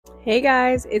Hey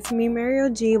guys, it's me, Mario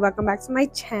G. Welcome back to my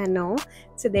channel.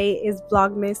 Today is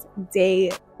Vlogmas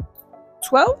day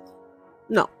 12?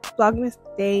 No, Vlogmas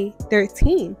day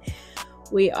 13.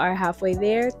 We are halfway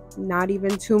there, not even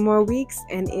 2 more weeks,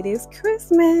 and it is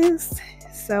Christmas.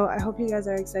 So I hope you guys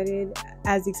are excited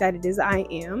as I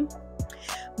am.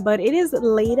 But it is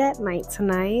late at night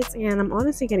tonight, and I'm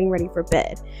honestly getting ready for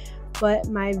bed. But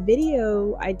my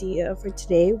video idea for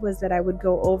today was that I would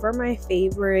go over my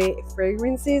favorite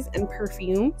fragrances and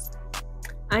perfumes.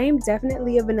 I am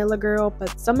definitely a vanilla girl,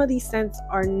 but some of these scents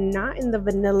are not in the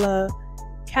vanilla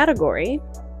category.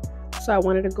 So I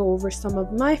wanted to go over some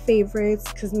of my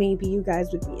favorites because maybe you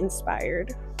guys would be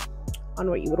inspired on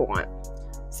what you would want.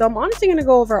 So I'm honestly going to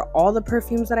go over all the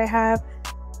perfumes that I have.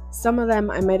 Some of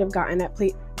them I might have gotten at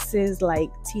places like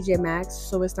TJ Maxx,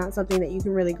 so it's not something that you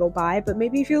can really go buy, but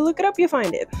maybe if you look it up, you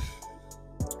find it.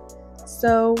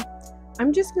 So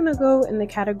I'm just gonna go in the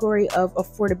category of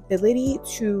affordability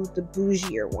to the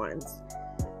bougier ones.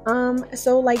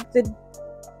 So like the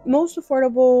most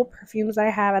affordable perfumes I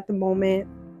have at the moment,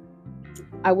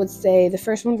 I would say the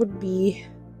first one would be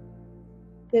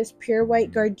this Pure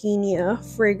White Gardenia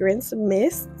fragrance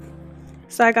mist.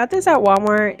 So I got this at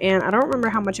Walmart, and I don't remember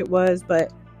how much it was,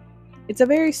 but it's a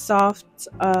very soft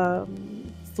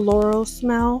floral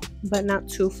smell, but not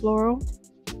too floral.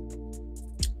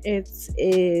 It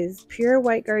is Pure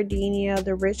White Gardenia.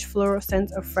 The rich floral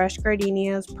scent of fresh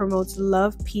gardenias promotes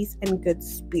love, peace, and good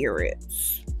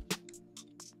spirits.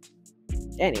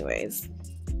 Anyways,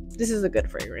 this is a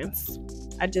good fragrance.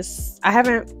 I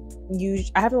haven't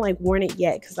like worn it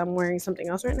yet because I'm wearing something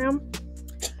else right now.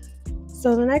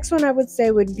 So the next one I would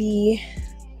say would be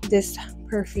this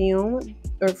perfume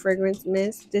or fragrance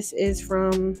mist. This is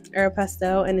from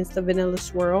Aeropostale, and it's the Vanilla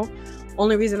Swirl.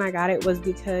 Only reason I got it was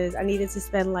because I needed to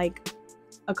spend like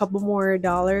a couple more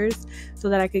dollars so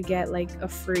that I could get like a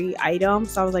free item.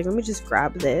 So I was like, let me just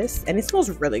grab this, and it smells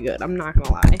really good. I'm not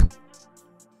gonna lie.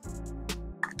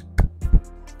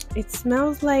 It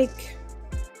smells like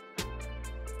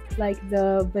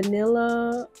the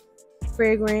vanilla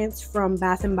fragrance from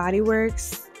Bath and Body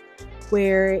Works,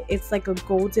 where it's like a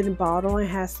golden bottle and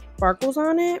has sparkles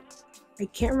on it. I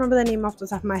can't remember the name off the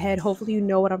top of my head. Hopefully you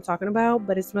know what I'm talking about,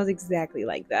 but it smells exactly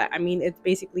like that. I mean, it's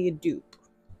basically a dupe.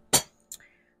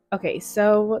 Okay,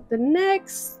 so the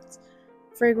next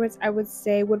fragrance I would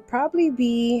say would probably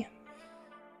be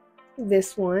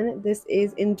this one. This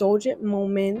is Indulgent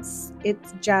Moments.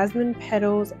 It's jasmine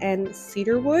petals and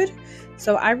cedarwood.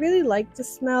 So I really like the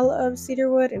smell of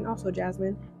cedarwood and also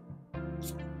jasmine.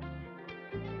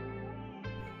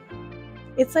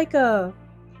 It's like a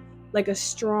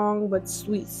strong but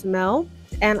sweet smell,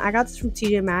 and I got this from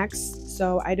TJ Maxx,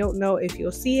 so I don't know if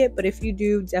you'll see it, but if you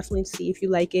do, definitely see if you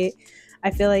like it.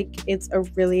 I feel like it's a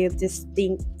really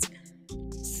distinct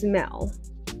smell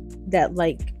that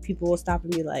like people will stop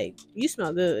and be like, you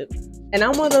smell good. And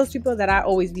I'm one of those people that I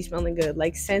always be smelling good.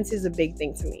 Like, scent is a big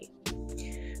thing to me.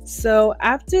 So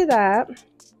after that,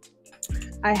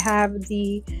 I have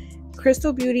the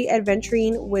Crystal Beauty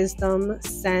Adventuring Wisdom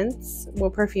scents,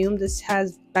 perfume. This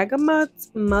has bergamot,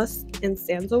 musk, and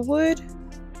sandalwood.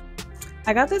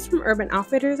 I got this from Urban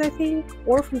Outfitters, I think,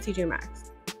 or from TJ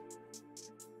Maxx.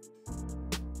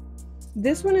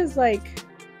 This one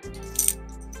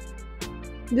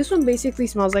basically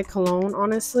smells like cologne,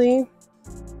 honestly.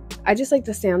 I just like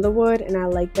the sandalwood, and I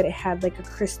like that it had like a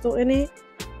crystal in it.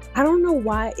 I don't know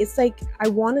why. It's like, I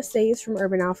want to say it's from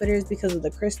Urban Outfitters because of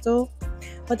the crystal,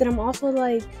 but then I'm also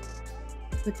like,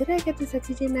 but did I get this at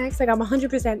TJ Maxx? Like, I'm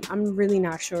really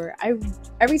not sure.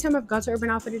 Every time I've gone to Urban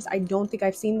Outfitters, I don't think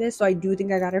I've seen this, so I do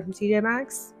think I got it from TJ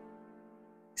Maxx.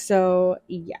 So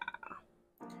yeah,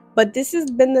 but this has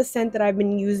been the scent that I've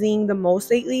been using the most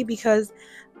lately, because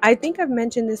I think I've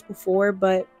mentioned this before,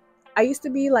 but I used to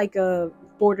be like a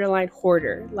borderline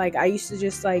hoarder. Like, I used to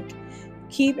just like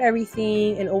keep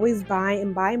everything and always buy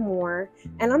and buy more,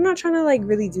 and I'm not trying to like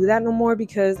really do that no more,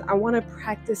 because I want to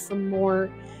practice some more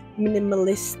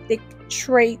minimalistic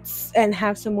traits and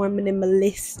have some more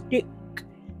minimalistic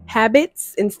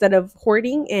habits instead of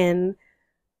hoarding and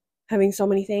having so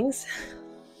many things.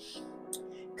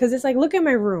 Because it's like, look at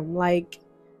my room. Like,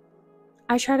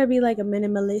 I try to be like a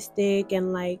minimalistic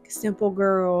and like simple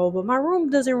girl, but my room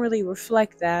doesn't really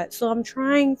reflect that. So I'm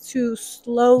trying to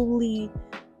slowly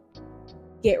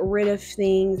get rid of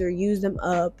things or use them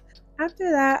up.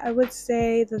 After that, I would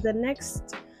say that the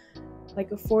next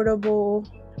like affordable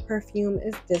perfume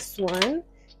is this one.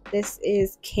 This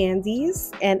is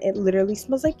Candies, and it literally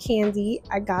smells like candy.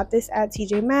 I got this at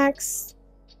TJ Maxx.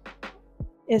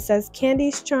 It says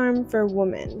Candy's Charm for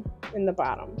Women in the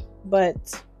bottom,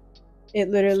 but it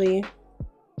literally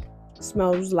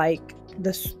smells like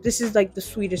this is like the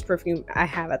sweetest perfume I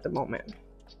have at the moment.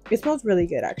 It smells really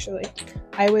good, actually.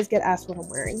 I always get asked what I'm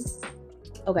wearing.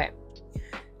 Okay,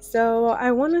 so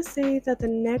I want to say that the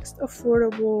next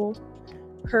affordable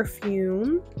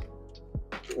perfume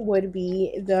would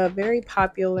be the very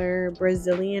popular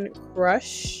Brazilian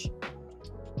Crush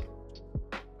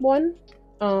one.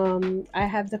 I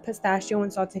have the pistachio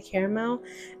and salted caramel.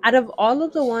 Out of all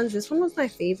of the ones, this one was my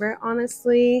favorite,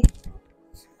 honestly.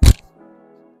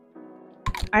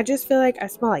 I just feel like I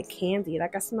smell like candy.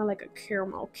 Like I smell like a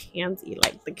caramel candy,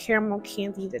 like the caramel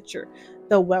candy that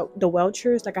the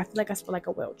Welchers. Like I feel like I smell like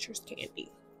a Welchers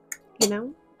candy, you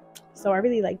know. So I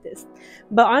really like this,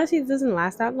 but honestly, it doesn't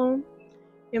last that long,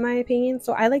 in my opinion.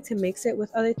 So I like to mix it with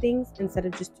other things instead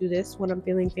of just do this when I'm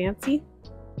feeling fancy.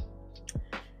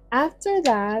 After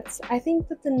that, I think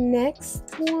that the next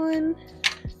one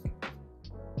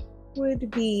would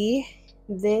be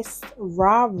this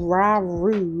Ra Ra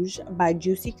Rouge by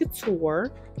Juicy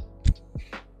Couture.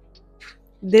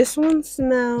 This one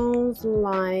smells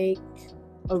like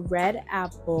a red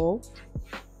apple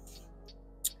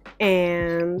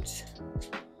and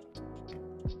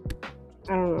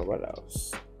I don't know what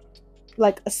else.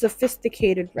 Like a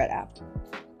sophisticated red apple.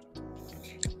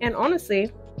 And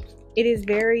honestly, it is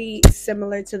very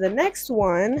similar to the next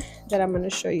one that I'm going to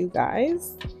show you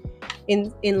guys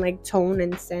in like tone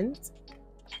and scent,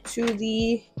 to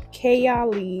the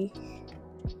Kayali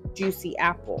Juicy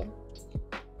Apple.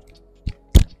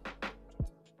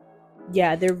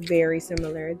 Yeah, they're very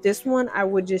similar. This one I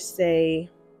would just say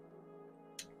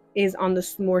is on the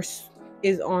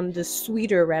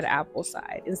sweeter red apple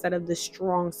side instead of the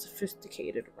strong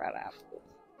sophisticated red apple.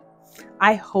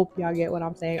 I hope y'all get what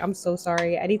I'm saying. I'm so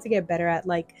sorry. I need to get better at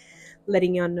like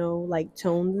letting y'all know like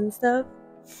tones and stuff.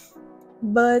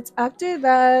 But after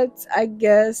that, I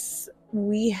guess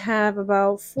we have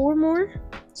about 4 more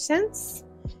scents.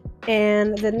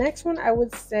 And the next one I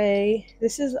would say,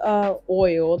 this is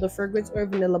oil, the fragrance oil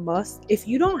vanilla musk. If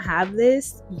you don't have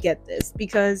this, get this,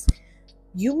 because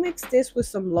you mix this with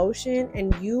some lotion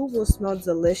and you will smell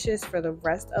delicious for the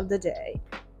rest of the day.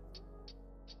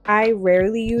 I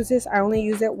rarely use this. I only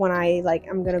use it when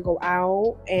I'm gonna go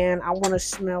out and I want to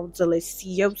smell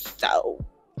delicioso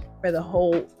for the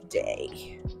whole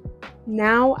day.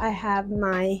 Now I have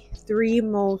my 3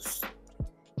 most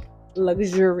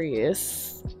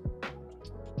luxurious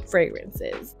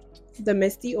fragrances. The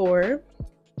Misty Or.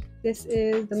 This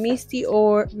is the Misty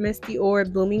Or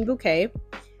Blooming Bouquet.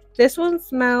 This one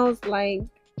smells like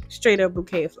straight up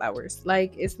bouquet of flowers.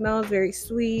 Like it smells very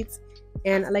sweet.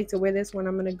 And I like to wear this when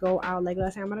I'm gonna go out. Like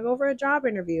let's say I'm gonna go for a job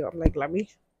interview. I'm like, let me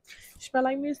smell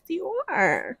like Misty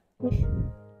Or.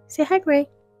 Say hi, Gray.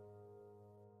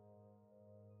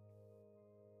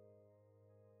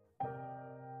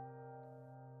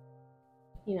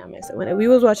 You're not messing with it. We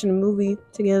was watching a movie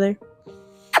together.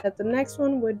 That the next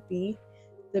one would be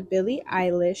the Billie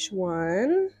Eilish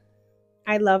one.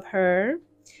 I love her.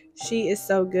 She is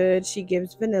so good. She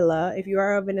gives vanilla. If you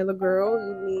are a vanilla girl,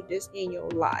 you need this in your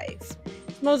life.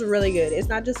 It smells really good. It's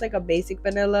not just like a basic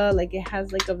vanilla. Like it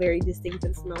has like a very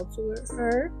distinctive smell to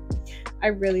her. I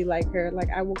really like her. Like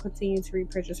I will continue to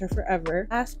repurchase her forever.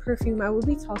 Last perfume I will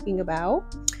be talking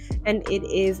about, and it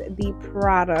is the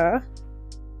Prada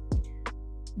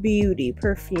Beauty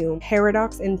perfume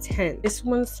Paradox Intense. This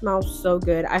one smells so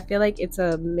good. I feel like it's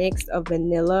a mix of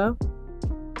vanilla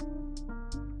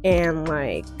and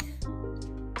like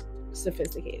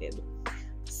sophisticated.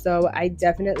 So I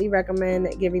definitely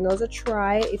recommend giving those a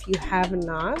try if you have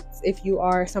not. If you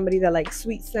are somebody that likes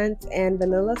sweet scents and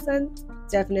vanilla scents,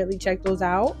 definitely check those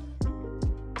out.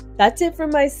 That's it for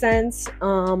my scents.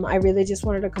 I really just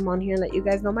wanted to come on here and let you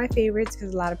guys know my favorites,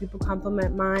 because a lot of people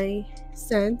compliment my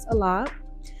scents a lot.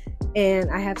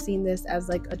 And I have seen this as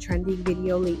like a trendy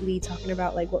video lately, talking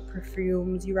about like what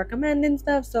perfumes you recommend and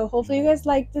stuff. So hopefully you guys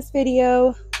like this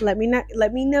video. Let me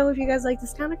know if you guys like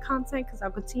this kind of content, because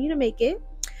I'll continue to make it.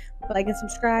 Like and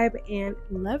subscribe, and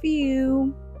love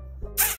you.